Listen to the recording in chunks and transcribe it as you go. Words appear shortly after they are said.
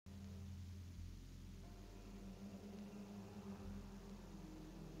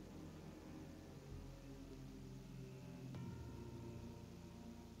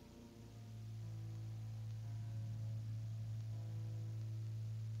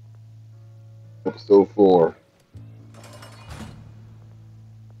Episode 4.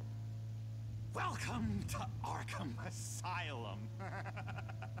 Welcome to Arkham Asylum.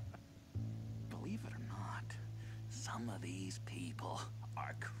 Believe it or not, some of these people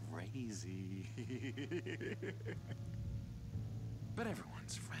are crazy. But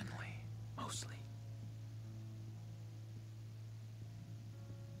everyone's friendly, mostly.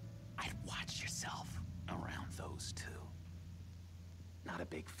 I'd watch yourself around those two. Not a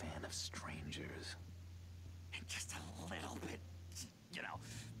big fan of strangers. And just a little bit, you know,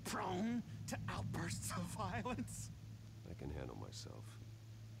 prone to outbursts of violence. I can handle myself.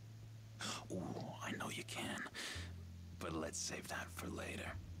 Ooh, I know you can. But let's save that for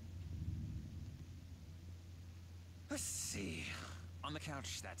later. Let's see. On the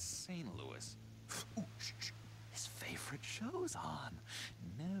couch, that's St. Louis. Ooh, shh. His favorite show's on.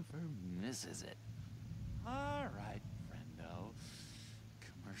 Never misses it. All right, friendo.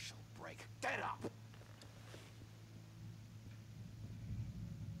 Commercial break. Get up!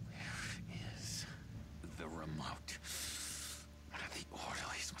 Where is the remote? One of the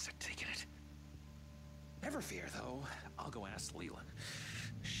orderlies must have taken it. Never fear, though. I'll go ask Leland.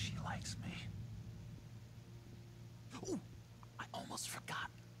 She likes me. Ooh, I almost forgot.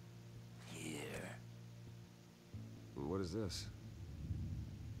 Here. What is this?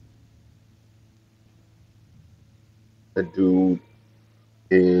 That dude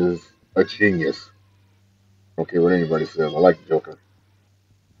is a genius. Okay, what anybody says. I like the Joker.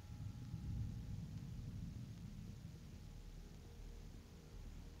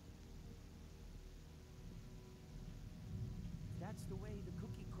 That's the way the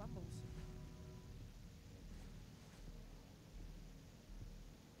cookie crumbles.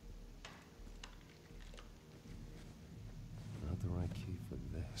 Not the right key for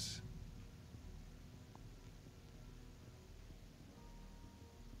this.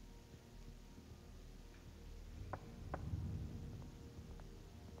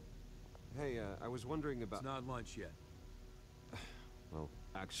 Hey, I was wondering about... It's not lunch yet. Well,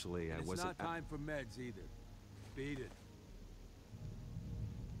 actually, I It's wasn't... not time for meds either. Beat it.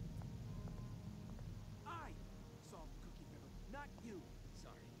 I solved the cookie riddle, not you.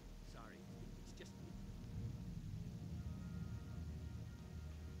 Sorry. It's just me.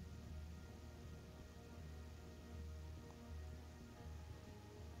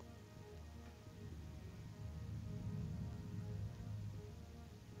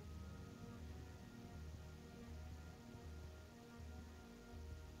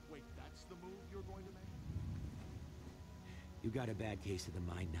 Wait, that's the move you're going to make? You got a bad case of the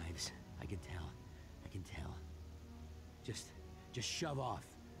mind knives. I can tell. Just shove off,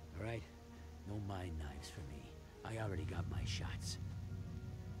 all right? No mind knives for me. I already got my shots.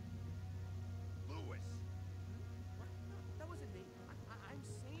 Lewis. What? No, that wasn't me. I'm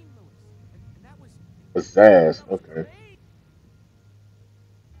sane, Lewis. And that was... Pizzazz. That was Okay. great.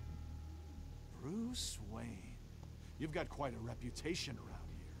 Bruce Wayne. You've got quite a reputation around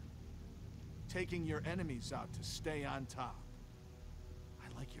here. Taking your enemies out to stay on top. I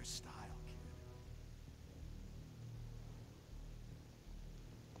like your style, kid.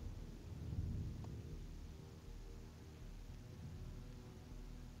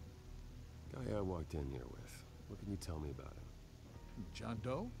 Guy I walked in here with. What can you tell me about him? John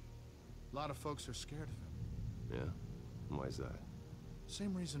Doe? A lot of folks are scared of him. Yeah? Why's that?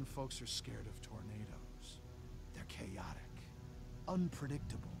 Same reason folks are scared of tornadoes. They're chaotic,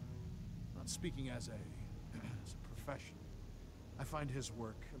 unpredictable. Not speaking as a professional. I find his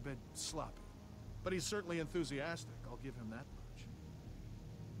work a bit sloppy. But he's certainly enthusiastic, I'll give him that much.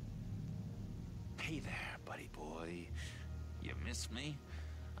 Hey there, buddy boy. You missed me?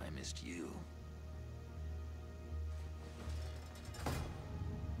 I missed you.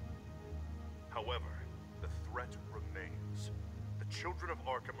 However, the threat remains. The children of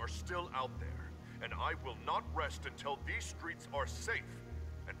Arkham are still out there, and I will not rest until these streets are safe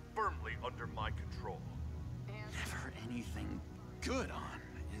and firmly under my control. Never anything good on,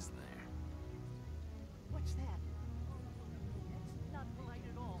 is there? What's that? That's not polite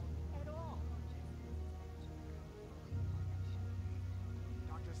at all. At all.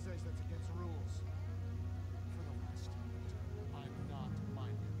 Doctor says that's against rules. For the last time, I'm not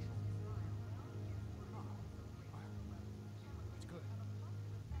mind control. That's good.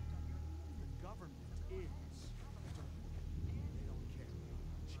 The government is. They don't care about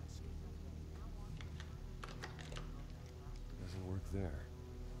just. Doesn't work there.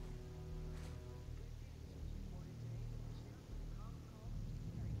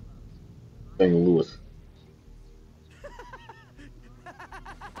 St. Louis.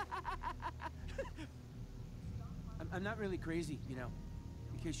 I'm not really crazy, you know,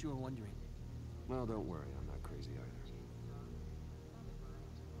 in case you were wondering. Well, don't worry, I'm not crazy either.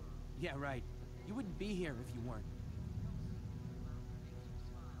 Yeah, right. You wouldn't be here if you weren't.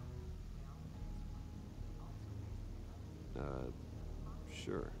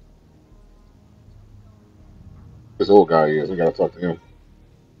 Sure. This old guy is. We gotta talk to him.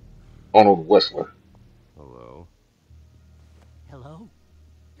 Arnold Wessler. Hello? Hello?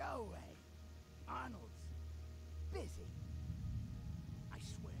 Go away. Arnold's busy. I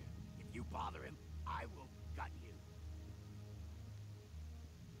swear, if you bother him, I will gut you.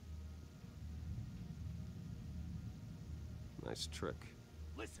 Nice trick.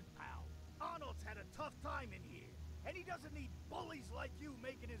 Listen, pal. Arnold's had a tough time in here, and he doesn't need bullies like you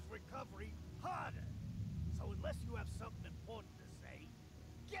making his recovery harder. So unless you have something important to say,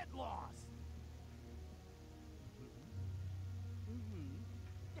 get lost.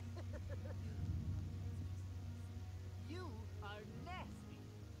 You are nasty.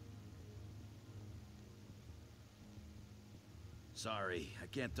 Sorry, I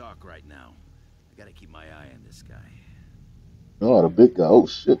can't talk right now. I gotta keep my eye on this guy. Oh, the big guy. Oh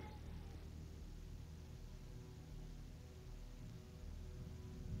shit.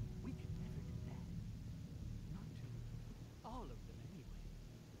 We could never do that. Not to all of them, anyway.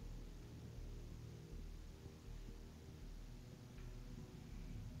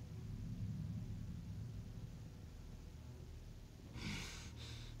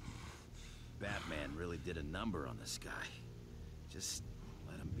 Batman really did a number on this guy. Just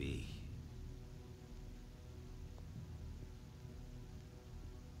let him be.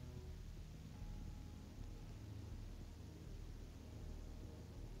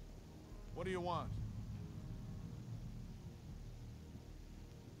 What do you want?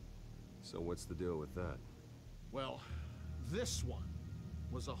 So what's the deal with that? Well, this one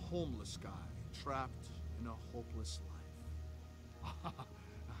was a homeless guy trapped in a hopeless life.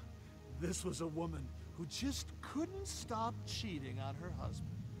 This was a woman who just couldn't stop cheating on her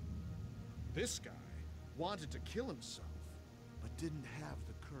husband. This guy wanted to kill himself, but didn't have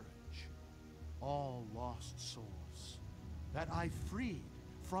the courage. All lost souls that I freed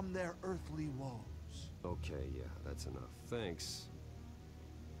from their earthly woes. Okay, yeah, that's enough. Thanks.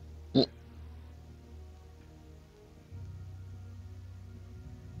 What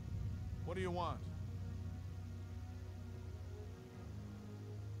do you want?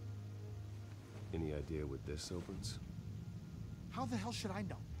 Any idea what this opens? How the hell should I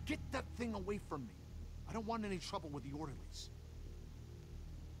know? Get that thing away from me. I don't want any trouble with the orderlies.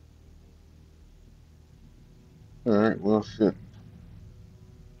 Alright, well shit.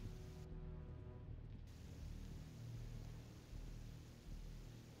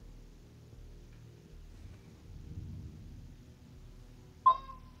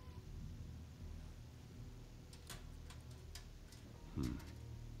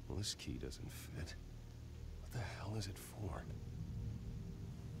 Well, this key doesn't fit. What the hell is it for?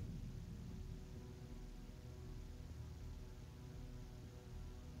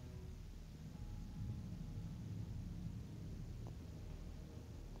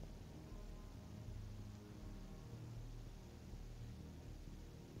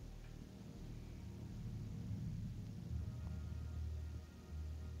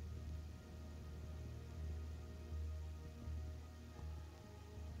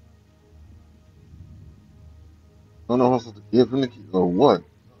 I don't know if I'm supposed to give him the key or what.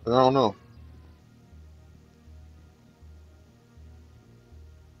 I don't know.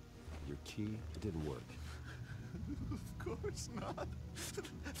 Your key? It didn't work. Of course not.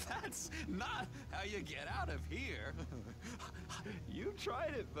 That's not how you get out of here. You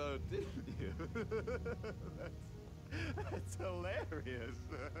tried it though, didn't you? That's hilarious.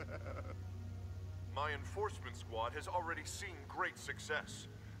 My enforcement squad has already seen great success.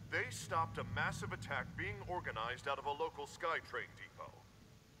 They stopped a massive attack being organized out of a local SkyTrain depot.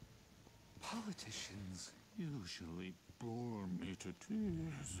 Politicians usually bore me to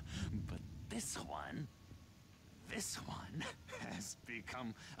tears, but this one has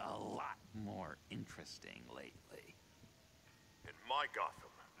become a lot more interesting lately. In my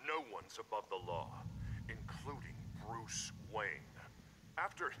Gotham, no one's above the law, including Bruce Wayne.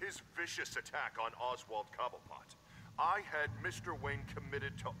 After his vicious attack on Oswald Cobblepot, I had Mr. Wayne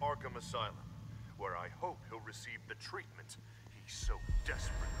committed to Arkham Asylum, where I hope he'll receive the treatment he so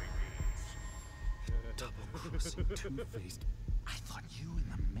desperately needs. Double-crossing, two-faced... I thought you and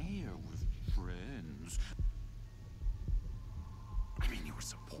the mayor were friends. I mean, you were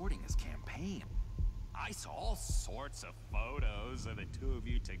supporting his campaign. I saw all sorts of photos of the two of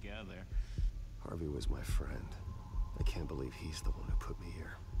you together. Harvey was my friend. I can't believe he's the one who put me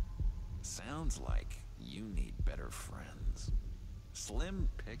here. Sounds like you need better friends. Slim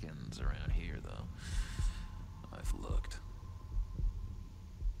pickings around here, though. I've looked.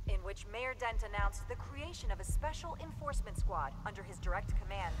 In which Mayor Dent announced the creation of a special enforcement squad under his direct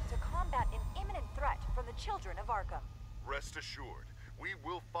command to combat an imminent threat from the children of Arkham. Rest assured, we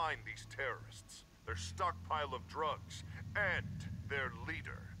will find these terrorists, their stockpile of drugs, and their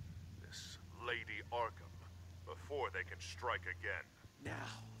leader, this Lady Arkham, before they can strike again. Now,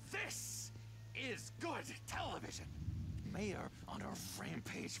 this is good television. Mayor on a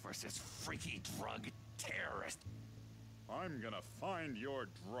rampage versus freaky drug terrorist. I'm gonna find your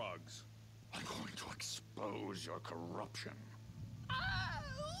drugs. I'm going to expose your corruption.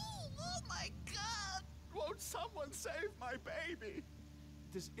 Oh my God! Won't someone save my baby?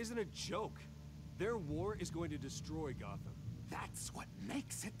 This isn't a joke. Their war is going to destroy Gotham. That's what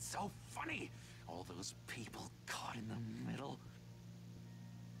makes it so funny. All those people caught in the middle.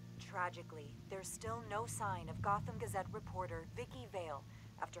 Tragically, there's still no sign of Gotham Gazette reporter Vicky Vale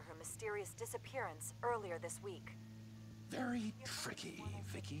after her mysterious disappearance earlier this week. Very tricky,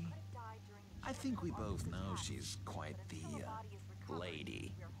 Vicky. I think we both know she's quite the,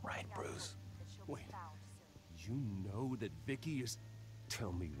 lady. Right, Bruce? Wait, you know that Vicky is...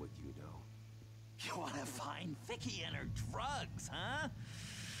 Tell me what you know. You want to find Vicky and her drugs, huh?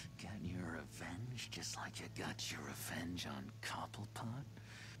 Getting your revenge just like you got your revenge on Cobblepot?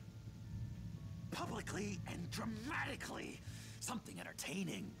 Publicly and dramatically. Something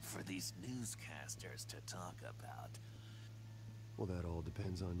entertaining for these newscasters to talk about. Well, that all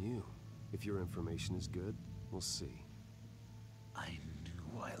depends on you. If your information is good, we'll see. I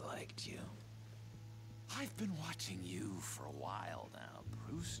knew I liked you. I've been watching you for a while now,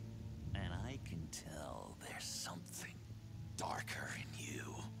 Bruce. And I can tell there's something darker in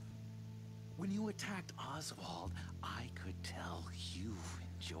you. When you attacked Oswald, I could tell you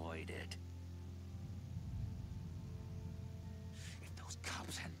enjoyed it. If those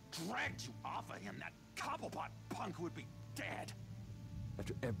cops hadn't dragged you off of him, that Cobblepot punk would be dead.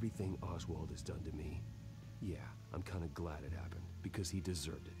 After everything Oswald has done to me, yeah, I'm kind of glad it happened, because he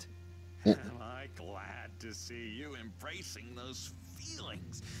deserved it. Am I glad to see you embracing those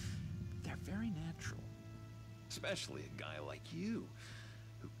feelings? They're very natural. Especially a guy like you,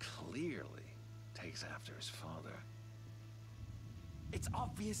 who clearly takes after his father. It's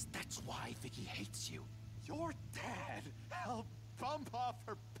obvious that's why Vicky hates you. Your dad helped bump off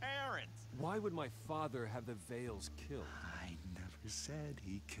her parents. Why would my father have the Vales killed? I never said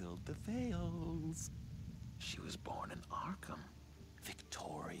he killed the Vales. She was born in Arkham.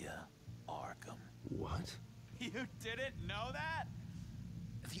 Victoria Arkham. What? You didn't know that?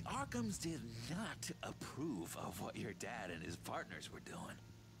 The Arkhams did not approve of what your dad and his partners were doing.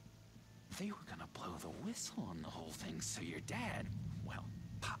 They were gonna blow the whistle on the whole thing, so your dad, well,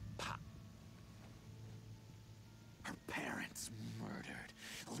 pop, pop. Her parents murdered,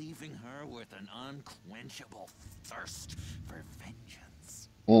 leaving her with an unquenchable thirst for vengeance.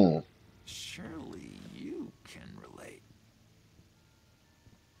 Surely you can relate.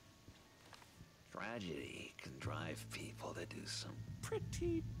 Tragedy can drive people to do some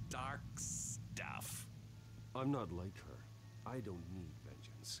pretty dark stuff. I'm not like her. I don't need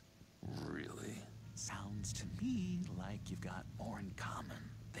vengeance. Really? Sounds to me like you've got more in common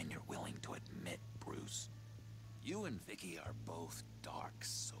than you're willing to admit, Bruce. You and Vicky are both dark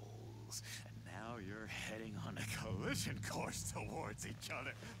souls, and now you're heading on a collision course towards each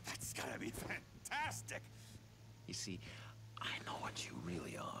other. That's gotta be fantastic! You see, I know what you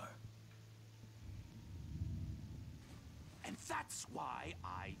really are. And that's why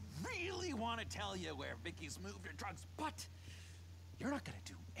I really want to tell you where Vicky's moved her drugs, but you're not gonna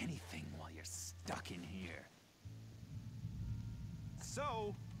do anything while you're stuck in here.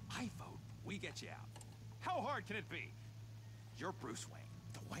 So, I vote we get you out. How hard can it be? You're Bruce Wayne.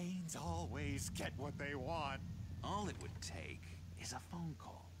 The Waynes always get what they want. All it would take is a phone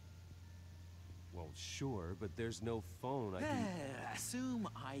call. Well, sure, but there's no phone. I can... Assume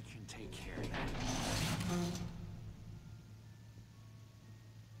I can take care of that.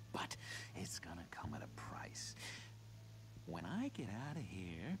 But it's gonna come at a price. When I get out of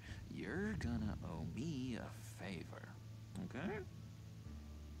here, you're gonna owe me a favor, okay?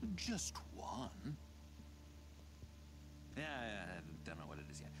 Just one. Yeah, I don't know what it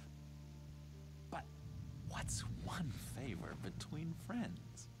is yet. But what's one favor between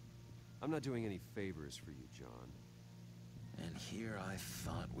friends? I'm not doing any favors for you, John. And here I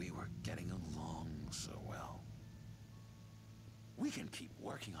thought we were getting along so well. We can keep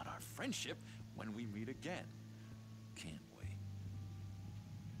working on our friendship when we meet again, can't we?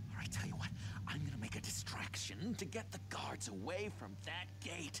 All right, tell you what, I'm gonna make a distraction to get the guards away from that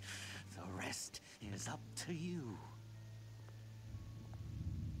gate. The rest is up to you.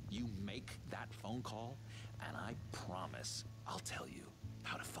 You make that phone call, and I promise I'll tell you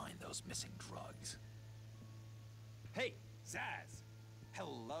how to find those missing drugs. Hey, Zaz!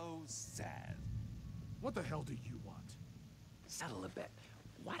 Hello, Zaz. What the hell do you want? Settle a bet.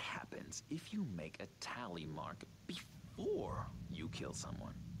 What happens if you make a tally mark before you kill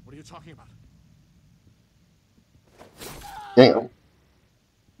someone? What are you talking about? Damn.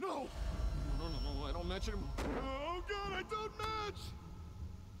 No! No, I don't match him. Oh god, I don't match!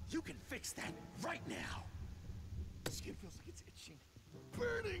 You can fix that right now. Skin feels like it's itching.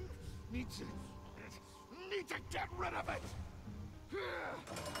 Burning! Need to get rid of it!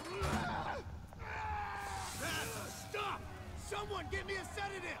 Stop! Someone give me a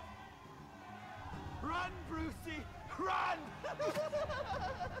sedative! Run, Brucey! Run!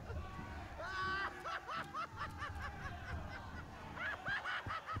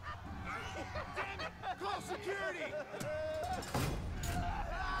 Damn it! Call security!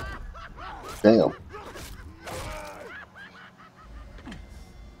 Damn.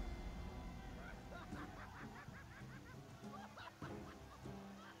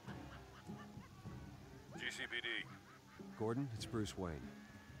 GCPD. Gordon, it's Bruce Wayne.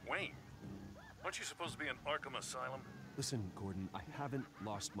 Wayne? Aren't you supposed to be in Arkham Asylum? Listen, Gordon, I haven't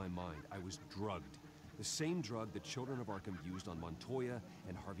lost my mind. I was drugged. The same drug the children of Arkham used on Montoya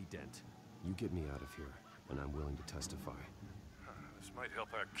and Harvey Dent. You get me out of here, and I'm willing to testify. This might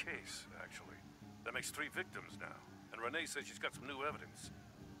help our case, actually. That makes 3 victims now, and Renee says she's got some new evidence.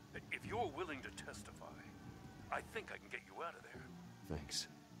 If you're willing to testify, I think I can get you out of there. Thanks.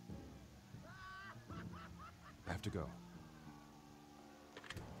 I have to go.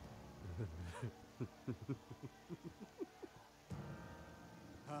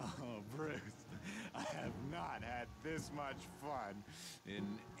 Oh, Bruce, I have not had this much fun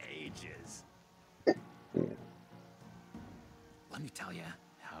in ages. Let me tell you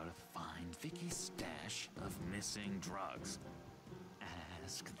how to find Vicky's stash of missing drugs.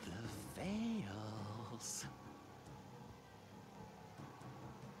 Ask the Vales.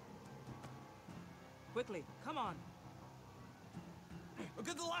 Quickly, come on.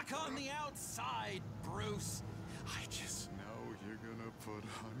 Good luck on the outside, Bruce. I just know you're gonna put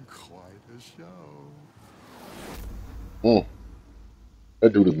on quite a show.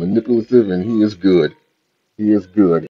 That dude is manipulative and he is good. He is good.